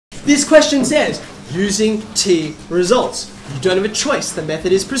This question says, using t results. You don't have a choice, the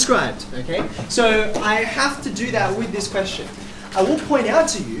method is prescribed, okay? So I have to do that with this question. I will point out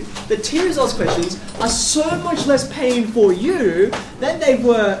to you that t results questions are so much less pain for you than they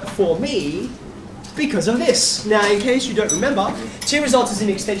were for me because of this. Now, in case you don't remember, t results is an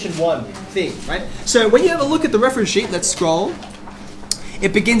extension 1 thing, right? So when you have a look at the reference sheet, let's scroll.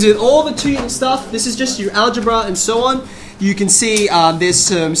 It begins with all the two stuff. This is just your algebra and so on. You can see there's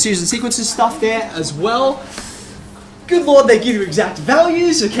some series and sequences stuff there as well. Good Lord, they give you exact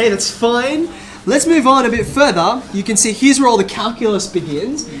values. Okay, that's fine. Let's move on a bit further. You can see here's where all the calculus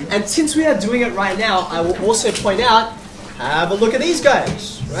begins. And since we are doing it right now, I will also point out, have a look at these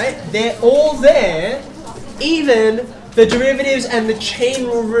guys, right? They're all there. Even the derivatives and the chain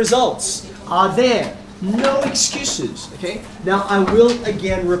rule results are there. No excuses, okay? Now, I will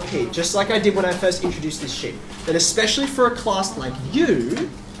again repeat, just like I did when I first introduced this sheet, that especially for a class like you,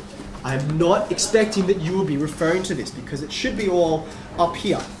 I'm not expecting that you will be referring to this because it should be all up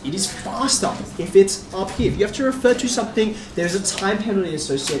here. It is faster if it's up here. If you have to refer to something, there's a time penalty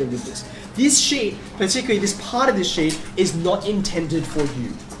associated with this. This sheet, particularly this part of this sheet, is not intended for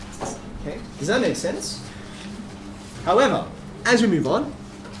you. Okay? Does that make sense? However, as we move on,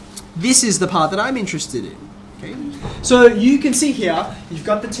 this is the part that I'm interested in. Okay? So you can see here, you've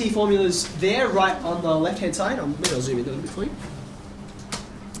got the t formulas there right on the left-hand side. Maybe I'll zoom in a little bit for you.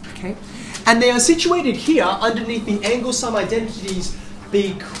 Okay. And they are situated here underneath the angle sum identities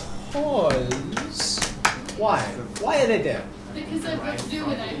because... Why? Why are they there? Because they've got to do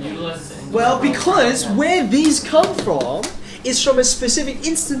with angles. Well, because where these come from is from a specific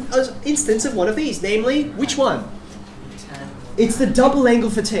instance of one of these. Namely, which one? It's the double angle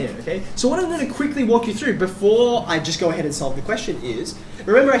for tan, okay? So what I'm going to quickly walk you through before I just go ahead and solve the question is,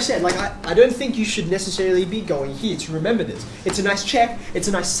 remember I said, like, I don't think you should necessarily be going here to remember this. It's a nice check, it's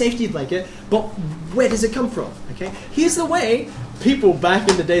a nice safety blanket, but where does it come from, okay? Here's the way people back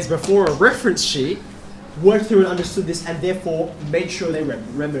in the days before a reference sheet worked through and understood this and therefore made sure they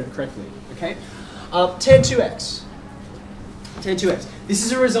remember it correctly, okay? Tan 2x. Tan 2x. This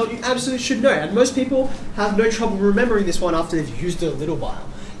is a result you absolutely should know, and most people have no trouble remembering this one after they've used it a little while.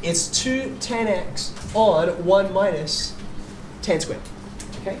 It's 2 tan x on 1 minus tan squared.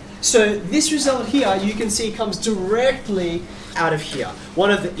 Okay? So this result here, you can see, comes directly out of here.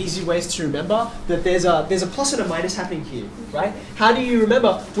 One of the easy ways to remember that there's a plus and a minus happening here, right? How do you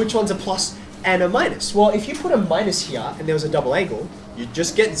remember which one's a plus and a minus? Well, if you put a minus here and there was a double angle, you'd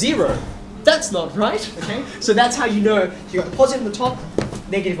just get 0. That's not right, okay? So that's how you know you got the positive on the top,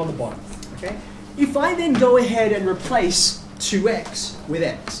 negative on the bottom, okay? If I then go ahead and replace 2x with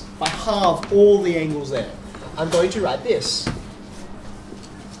x, if I halve all the angles there, I'm going to write this.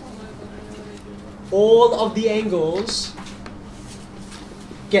 All of the angles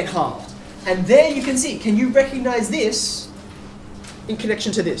get halved. And there you can see, can you recognize this in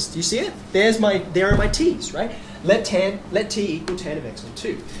connection to this? Do you see it? There are my t's, right? Let t equal tan of x on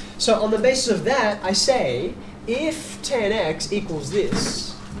 2. So on the basis of that, I say, if tan x equals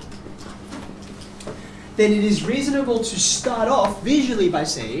this, then it is reasonable to start off visually by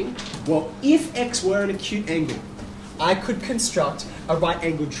saying, well, if x were an acute angle, I could construct a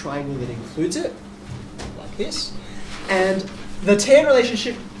right-angled triangle that includes it, like this, and the tan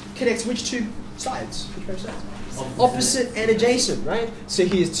relationship connects which two sides? Which pair of sides? Opposite and adjacent, right? So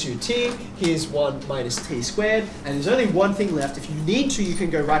here's 2t, here's 1 minus t squared, and there's only one thing left. If you need to, you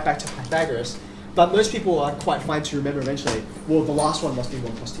can go right back to Pythagoras, but most people are quite fine to remember eventually, well, the last one must be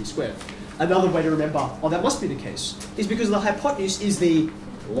 1 plus t squared. Another way to remember, oh, that must be the case, is because the hypotenuse is the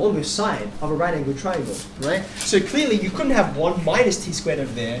longest side of a right-angled triangle, right? So clearly, you couldn't have 1 minus t squared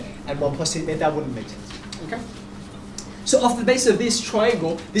over there and 1 plus t, that wouldn't make sense, okay? So off the base of this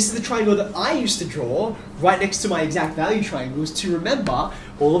triangle, this is the triangle that I used to draw right next to my exact value triangles to remember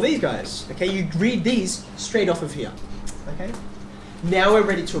all of these guys. Okay, you read these straight off of here. Okay, now we're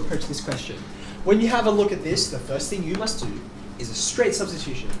ready to approach this question. When you have a look at this, the first thing you must do is a straight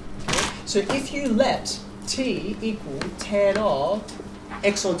substitution. Okay? So if you let t equal tan of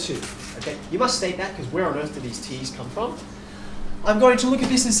x on 2, okay, you must state that because where on earth do these t's come from? I'm going to look at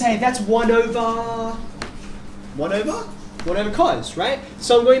this and say that's 1 over cos, right?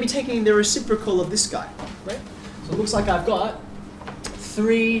 So I'm going to be taking the reciprocal of this guy, right? So it looks like I've got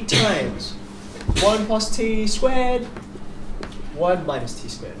 3 times 1 plus t squared, 1 minus t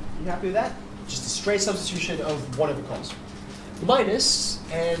squared. You happy with that? Just a straight substitution of 1 over cos. Minus,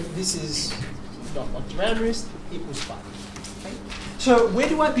 and this is not locked around wrist, equals 5. Okay? So where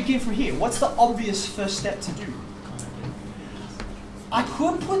do I begin from here? What's the obvious first step to do? I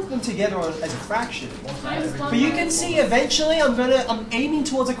could put them together as a fraction. Times But you can see eventually I'm aiming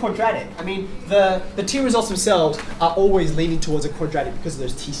towards a quadratic. I mean, the t results themselves are always leaning towards a quadratic because of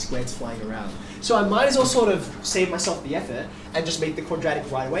those t squareds flying around. So I might as well sort of save myself the effort and just make the quadratic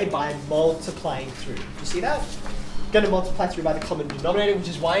right away by multiplying through. You see that? Going to multiply through by the common denominator, which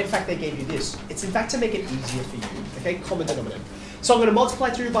is why in fact they gave you this. It's in fact to make it easier for you. Okay, common denominator. So I'm going to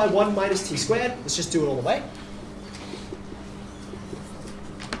multiply through by 1 minus t squared. Let's just do it all the way.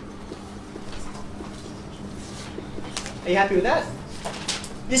 Are you happy with that?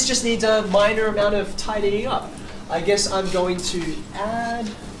 This just needs a minor amount of tidying up. I guess I'm going to add,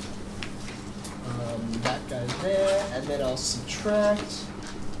 that goes there, and then I'll subtract.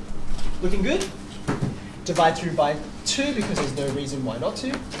 Looking good? Divide through by 2 because there's no reason why not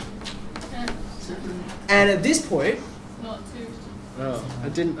to. And at this point, Not 2. oh, I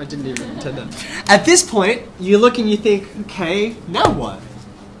didn't even intend that. At this point, you look and you think, okay, now what?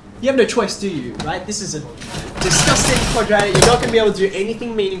 You have no choice, do you? Right? This is a disgusting quadratic. You're not going to be able to do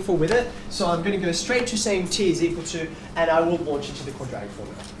anything meaningful with it. So I'm going to go straight to saying t is equal to, and I will launch into the quadratic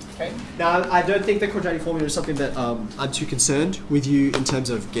formula. Okay. Now I don't think the quadratic formula is something that I'm too concerned with you in terms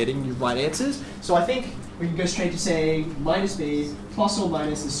of getting your right answers. So I think we can go straight to saying minus b plus or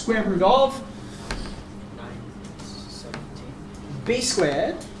minus the square root of b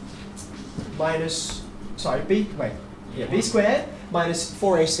squared minus b squared minus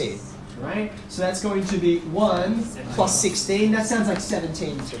 4ac. Right? So that's going to be 1 plus 16. That sounds like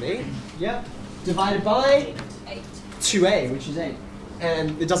 17 to me. Yep. Divided by 2a, which is 8.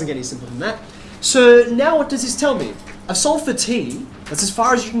 And it doesn't get any simpler than that. So now what does this tell me? I've solved for t. That's as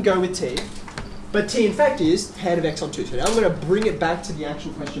far as you can go with t. But t in fact is tan of x on 2. So now I'm going to bring it back to the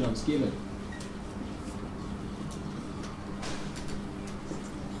actual question I was given.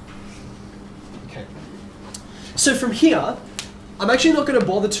 Okay. So from here, I'm actually not going to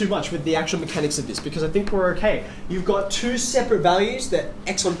bother too much with the actual mechanics of this because I think we're okay. You've got two separate values that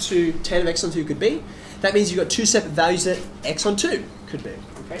x on 2, tan of x on 2 could be. That means you've got two separate values that x on 2 could be.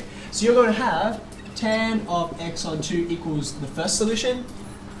 Okay? So you're going to have tan of x on 2 equals the first solution,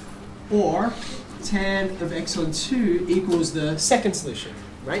 or tan of x on 2 equals the second solution,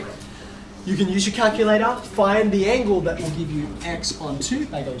 right? You can use your calculator, find the angle that will give you x on 2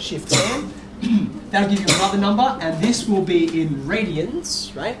 by going shift tan. That'll give you another number, and this will be in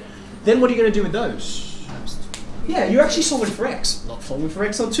radians, right? Then what are you going to do with those? Yeah, you're actually solving for x, not solving for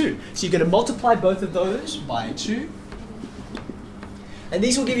x on 2. So you're going to multiply both of those by 2. And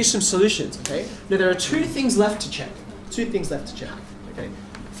these will give you some solutions, okay? Now there are two things left to check. Okay?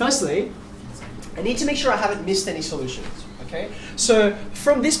 Firstly, I need to make sure I haven't missed any solutions, okay? So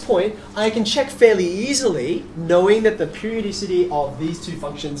from this point, I can check fairly easily, knowing that the periodicity of these two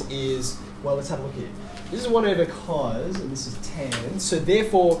functions is, well, let's have a look here. This is 1 over cos, and this is tan. So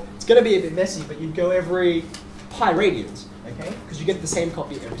therefore, it's going to be a bit messy, but you'd go every pi radians, okay? Because you get the same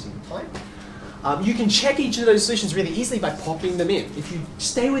copy every single time. You can check each of those solutions really easily by popping them in. If you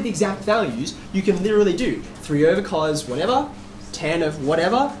stay with exact values, you can literally do 3 over cos whatever, tan of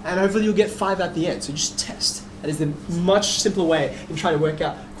whatever, and hopefully you'll get 5 at the end. So just test. That is the much simpler way than trying to work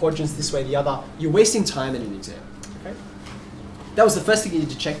out quadrants this way or the other. You're wasting time in an exam. Okay? That was the first thing you need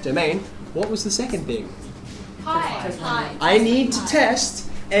to check, domain. What was the second thing? Pi. I need to test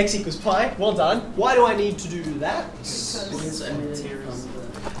x equals pi. Well done. Why do I need to do that?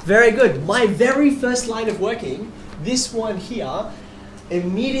 Very good. My very first line of working, this one here,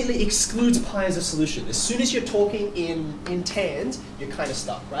 immediately excludes pi as a solution. As soon as you're talking in tans, you're kind of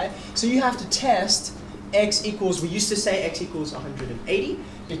stuck, right? So you have to test x equals, we used to say x equals 180,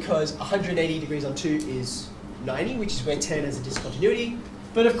 because 180 degrees on 2 is 90, which is where tan has a discontinuity.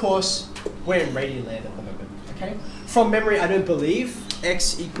 But of course, we're in radian land at the moment, okay? From memory, I don't believe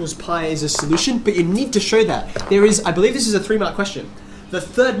x equals pi is a solution, but you need to show that. There is, I believe this is a 3-mark question. The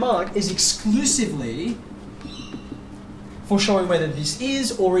third mark is exclusively for showing whether this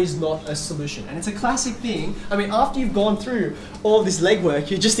is or is not a solution. And it's a classic thing. I mean, after you've gone through all of this legwork,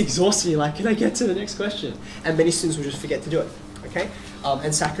 you're just exhausted. You're like, can I get to the next question? And many students will just forget to do it, okay?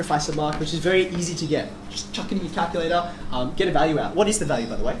 And sacrifice a mark, which is very easy to get. Just chuck it in your calculator, get a value out. What is the value,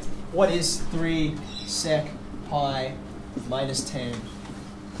 by the way? What is 3 sec pi minus 10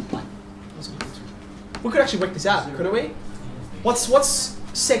 pi? We could actually work this out, couldn't we? What's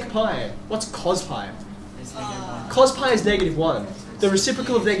sec pi? What's cos pi? Cos pi is -1. The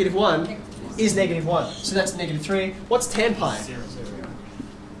reciprocal of -1 is -1. So that's -3. What's tan pi? 0.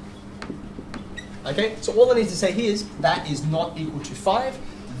 Okay, so all I need to say here is that is not equal to 5.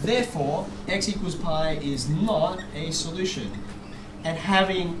 Therefore, x equals pi is not a solution. And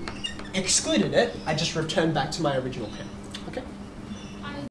having excluded it, I just return back to my original pair.